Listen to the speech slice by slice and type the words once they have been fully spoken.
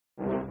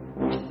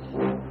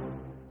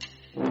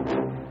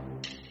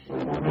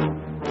Good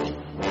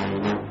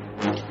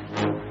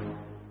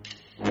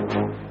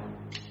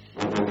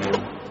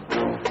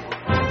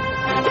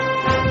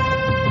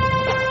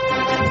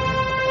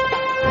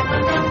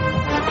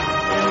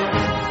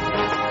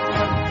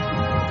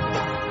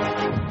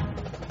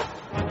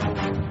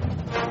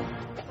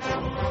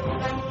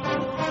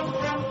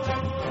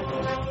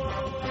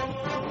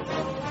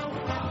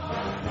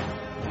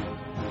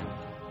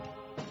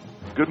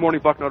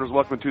morning, Bucknutters.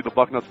 Welcome to the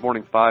Bucknuts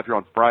Morning 5 here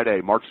on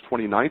Friday, March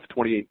 29th,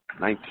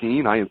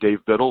 2019. I am Dave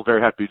Biddle. Very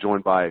happy to be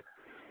joined by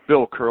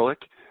Bill Kurelic,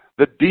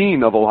 the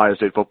Dean of Ohio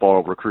State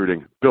football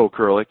recruiting, Bill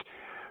Kurelic.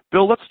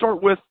 Bill, let's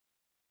start with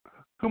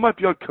who might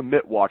be on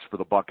commit watch for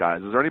the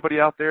Buckeyes. Is there anybody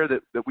out there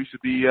that we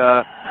should be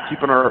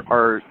keeping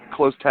our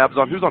close tabs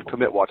on? Who's on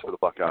commit watch for the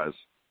Buckeyes?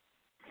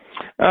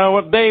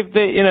 Well, Dave,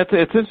 it's an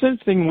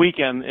interesting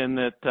weekend in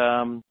that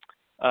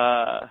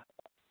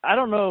I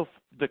don't know if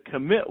the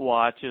commit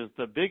watch is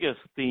the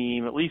biggest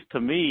theme, at least to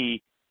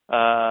me,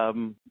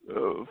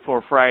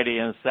 for Friday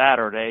and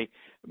Saturday.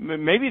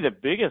 Maybe the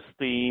biggest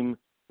theme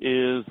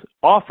is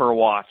offer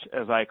watch,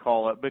 as I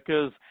call it,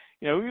 because,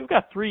 you've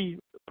got three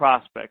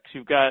prospects.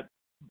 You've got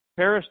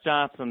Paris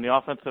Johnson, the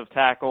offensive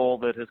tackle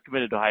that has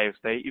committed to Ohio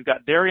State. You've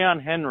got Darrion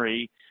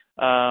Henry,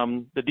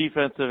 the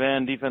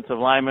defensive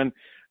lineman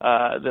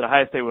that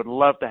Ohio State would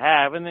love to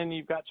have. And then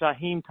you've got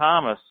Jaheim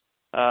Thomas,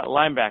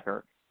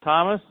 linebacker.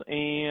 Thomas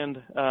and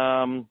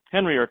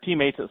Henry are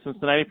teammates at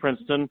Cincinnati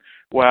Princeton,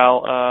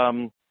 while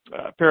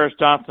Paris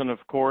Johnson,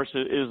 of course,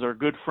 is their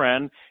good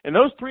friend. And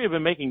those three have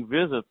been making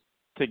visits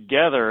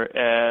together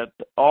at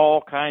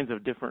all kinds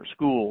of different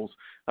schools.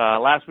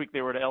 Last week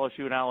they were to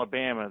LSU and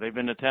Alabama. They've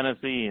been to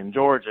Tennessee and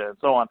Georgia and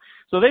so on.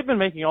 So they've been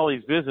making all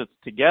these visits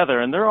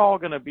together, and they're all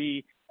going to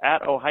be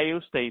at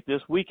Ohio State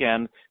this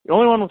weekend. The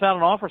only one without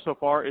an offer so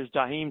far is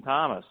Jaheim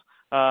Thomas.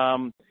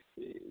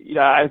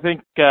 I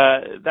think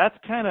that's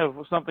kind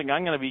of something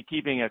I'm going to be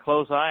keeping a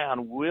close eye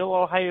on. Will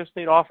Ohio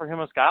State offer him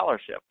a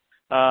scholarship?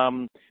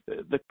 The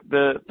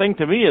thing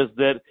to me is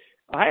that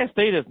Ohio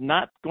State is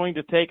not going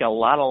to take a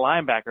lot of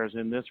linebackers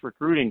in this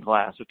recruiting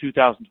class, the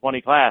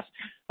 2020 class.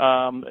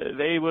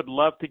 They would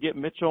love to get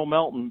Mitchell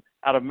Melton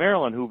out of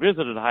Maryland, who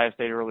visited Ohio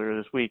State earlier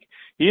this week.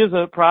 He is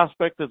a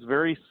prospect that's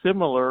very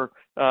similar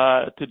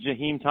to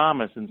Jaheim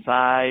Thomas in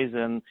size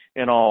and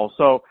all.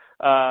 So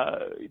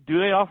do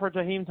they offer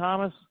Jaheim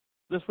Thomas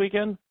this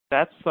weekend?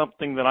 That's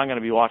something that I'm going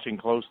to be watching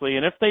closely.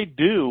 And if they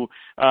do,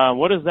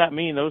 what does that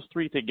mean, those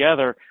three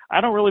together?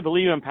 I don't really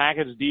believe in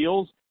package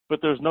deals,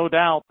 but there's no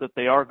doubt that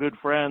they are good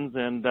friends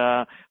and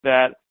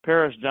that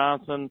Paris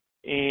Johnson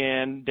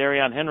and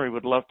Darrion Henry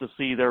would love to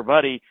see their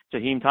buddy,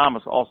 Jaheim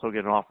Thomas, also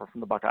get an offer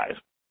from the Buckeyes.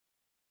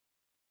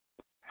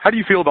 How do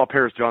you feel about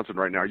Paris Johnson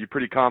right now? Are you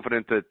pretty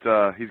confident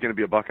that he's going to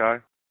be a Buckeye?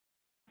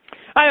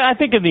 I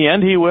think in the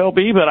end he will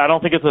be, but I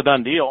don't think it's a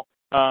done deal.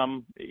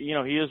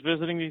 He is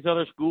visiting these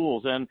other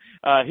schools, and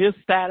his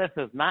status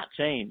has not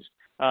changed.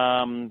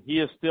 He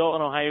is still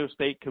an Ohio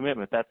State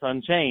commitment. That's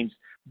unchanged.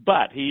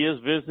 But he is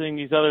visiting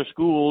these other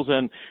schools,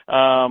 and,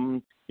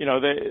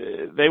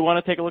 they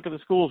want to take a look at the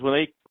schools. When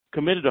they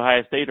committed to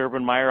Ohio State,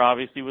 Urban Meyer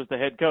obviously was the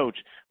head coach.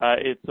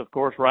 It's, of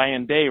course,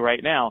 Ryan Day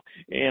right now.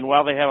 And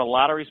while they have a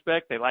lot of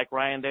respect, they like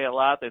Ryan Day a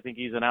lot. They think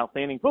he's an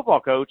outstanding football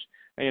coach.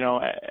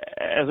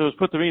 As it was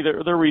put to me,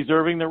 they're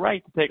reserving the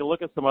right to take a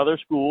look at some other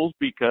schools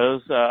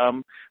because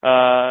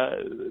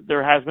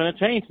there has been a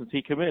change since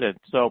he committed.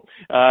 So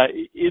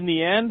in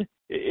the end,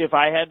 if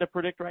I had to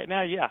predict right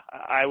now, yeah,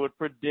 I would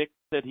predict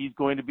that he's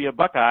going to be a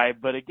Buckeye.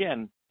 But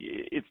again,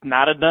 it's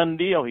not a done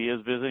deal. He is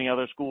visiting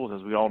other schools,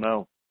 as we all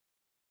know.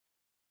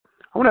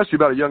 I want to ask you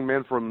about a young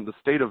man from the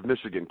state of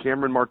Michigan,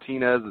 Cameron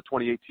Martinez, the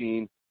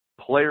 2018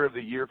 Player of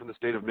the Year from the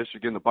state of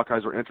Michigan. The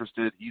Buckeyes are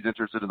interested. He's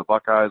interested in the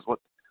Buckeyes. What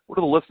do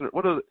the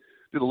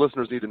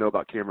listeners need to know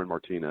about Cameron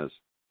Martinez?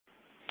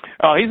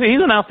 Oh, he's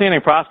an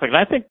outstanding prospect. And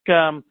I think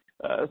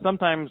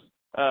sometimes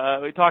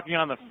talking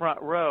on the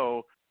front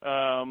row,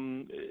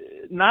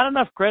 not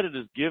enough credit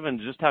is given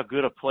to just how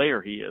good a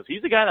player he is.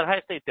 He's a guy that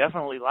Ohio State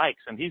definitely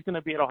likes, and he's going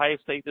to be at Ohio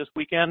State this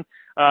weekend.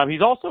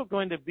 He's also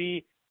going to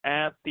be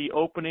at the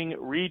opening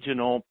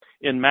regional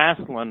in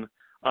Massillon,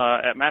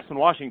 at Massillon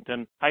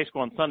Washington High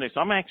School on Sunday. So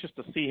I'm anxious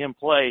to see him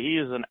play. He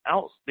is an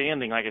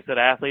outstanding, like I said,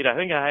 athlete. I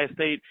think Ohio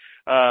State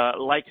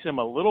likes him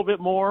a little bit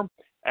more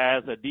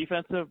as a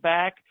defensive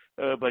back,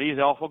 but he's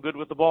awful good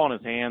with the ball in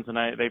his hands, and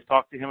they've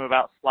talked to him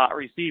about slot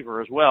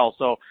receiver as well.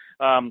 So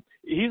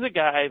he's a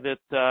guy that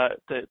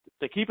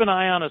to keep an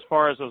eye on as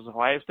far as his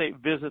Ohio State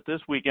visit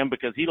this weekend,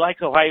 because he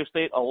likes Ohio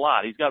State a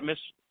lot. He's got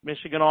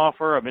Michigan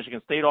offer, a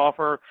Michigan State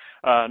offer,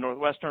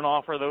 Northwestern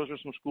offer. Those are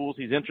some schools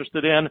he's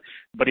interested in,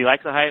 but he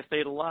likes Ohio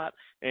State a lot,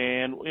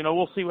 and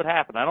we'll see what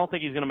happens. I don't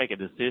think he's going to make a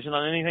decision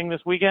on anything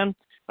this weekend,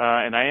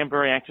 and I am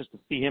very anxious to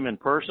see him in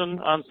person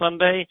on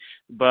Sunday,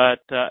 but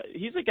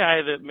he's a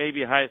guy that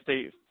maybe Ohio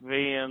State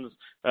fans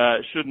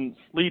shouldn't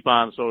sleep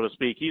on, so to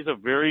speak. He's a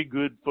very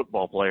good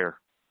football player.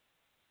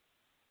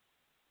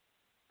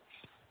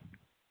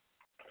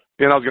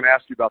 And I was going to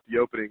ask you about the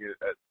opening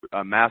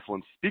at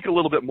Massillon. Speak a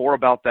little bit more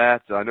about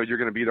that. I know you're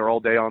going to be there all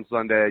day on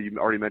Sunday. You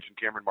already mentioned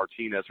Cameron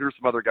Martinez. Who are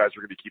some other guys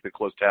you're going to be keeping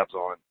close tabs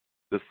on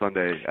this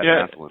Sunday at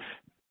Massillon?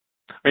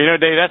 You know,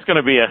 Dave, that's going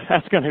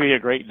to be a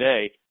great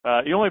day.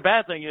 The only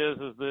bad thing is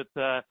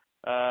that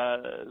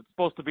it's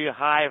supposed to be a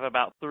high of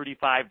about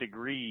 35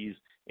 degrees,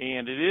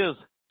 and it is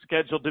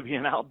scheduled to be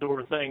an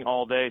outdoor thing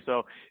all day.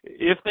 So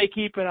if they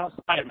keep it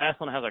outside,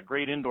 Massillon has a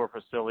great indoor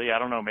facility. I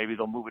don't know, maybe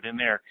they'll move it in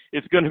there.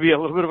 It's going to be a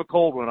little bit of a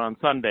cold one on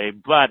Sunday,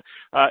 but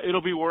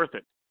it'll be worth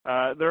it.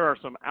 There are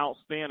some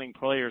outstanding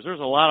players. There's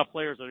a lot of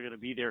players that are going to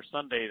be there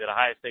Sunday that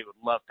Ohio State would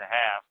love to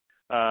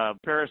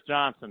have. Paris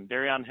Johnson,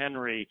 Darrion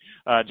Henry,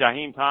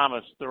 Jaheim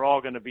Thomas, they're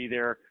all going to be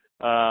there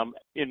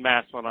in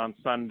Massillon on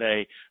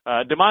Sunday.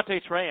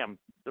 DeMonte Tram,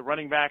 the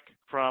running back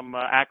from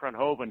Akron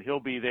Hovind, he'll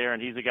be there,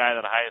 and he's a guy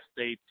that Ohio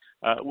State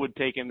would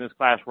take in this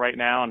class right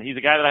now, and he's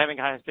a guy that I think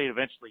Ohio State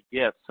eventually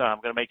gets. I'm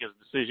going to make his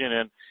decision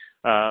in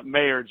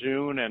May or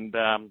June, and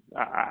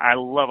I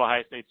love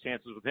Ohio State's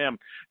chances with him.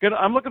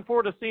 I'm looking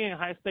forward to seeing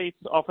Ohio State's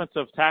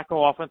offensive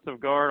tackle, offensive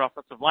guard,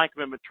 offensive line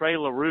commitment, Trey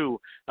LaRue.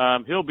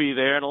 He'll be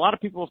there, and a lot of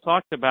people have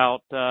talked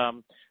about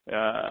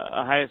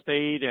Ohio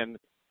State and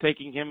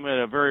taking him at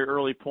a very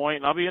early point,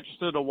 and I'll be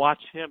interested to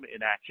watch him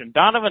in action.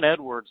 Donovan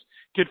Edwards,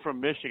 kid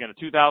from Michigan, a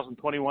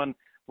 2021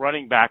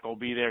 running back, will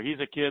be there. He's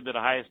a kid that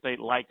Ohio State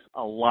likes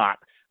a lot.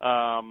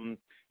 And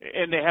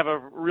they have a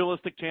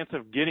realistic chance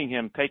of getting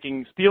him.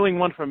 Stealing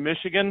one from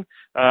Michigan,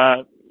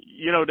 Dave,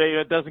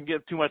 it doesn't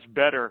get too much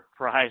better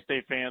for Ohio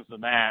State fans than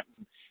that.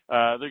 There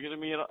are going to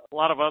be a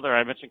lot of other,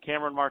 I mentioned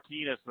Cameron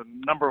Martinez, a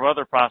number of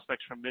other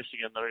prospects from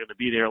Michigan that are going to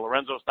be there.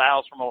 Lorenzo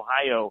Styles from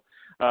Ohio,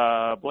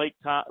 Blake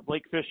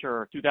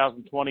Fisher,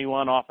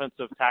 2021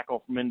 offensive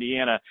tackle from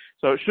Indiana.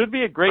 So it should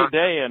be a great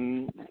day,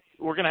 and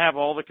we're going to have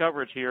all the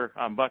coverage here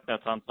on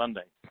Bucknuts on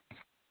Sunday.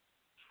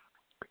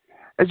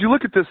 As you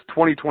look at this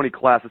 2020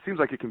 class, it seems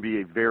like it can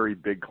be a very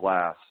big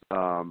class.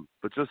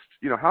 But just,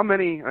 how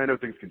many, I know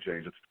things can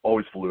change. It's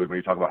always fluid when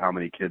you talk about how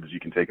many kids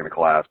you can take in a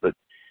class. But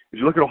as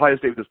you look at Ohio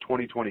State with this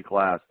 2020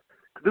 class,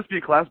 could this be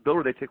a class, Bill,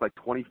 where they take like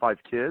 25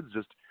 kids?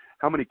 Just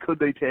how many could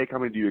they take? How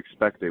many do you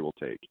expect they will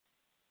take?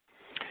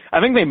 I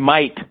think they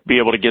might be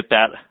able to get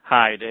that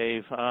high,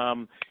 Dave.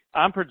 I'm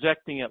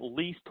projecting at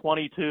least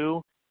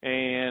 22.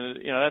 And,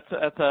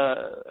 that's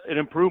an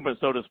improvement,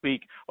 so to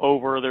speak,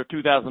 over their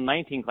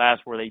 2019 class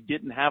where they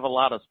didn't have a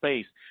lot of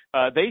space.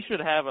 They should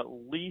have at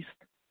least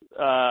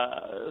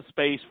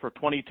space for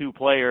 22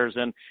 players,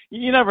 and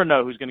you never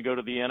know who's going to go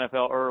to the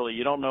NFL early.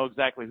 You don't know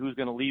exactly who's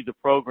going to leave the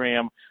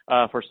program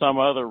for some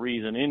other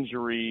reason,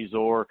 injuries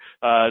or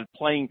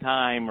playing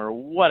time or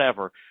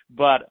whatever.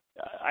 But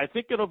I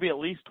think it'll be at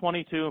least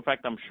 22. In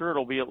fact, I'm sure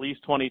it'll be at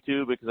least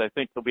 22 because I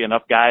think there'll be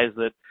enough guys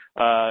that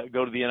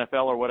go to the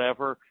NFL or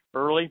whatever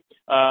early.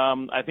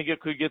 I think it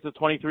could get to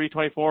 23,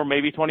 24,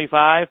 maybe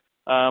 25.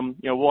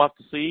 We'll have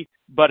to see,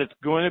 but it's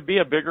going to be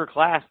a bigger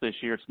class this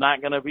year. It's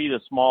not going to be the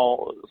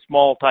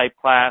small type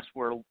class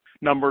where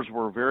numbers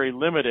were very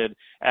limited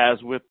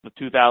as with the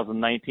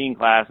 2019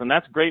 class. And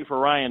that's great for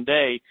Ryan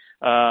Day,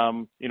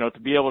 to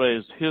be able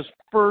to, his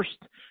first,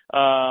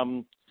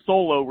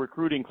 solo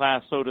recruiting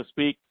class, so to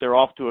speak. They're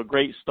off to a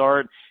great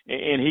start,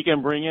 and he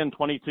can bring in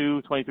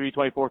 22, 23,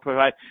 24,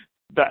 25,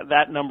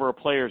 that number of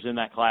players in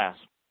that class.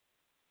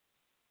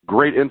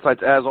 Great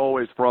insights, as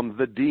always, from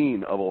the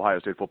Dean of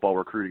Ohio State football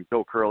recruiting,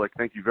 Bill Kurelic.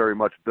 Thank you very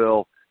much,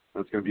 Bill.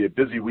 It's going to be a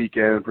busy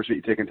weekend. Appreciate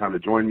you taking time to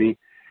join me.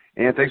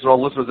 And thanks to all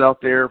the listeners out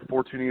there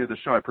for tuning into the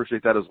show. I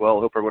appreciate that as well. I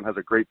hope everyone has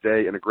a great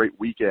day and a great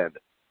weekend.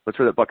 Let's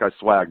hear that Buckeye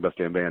swag, best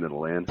damn band in the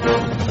land.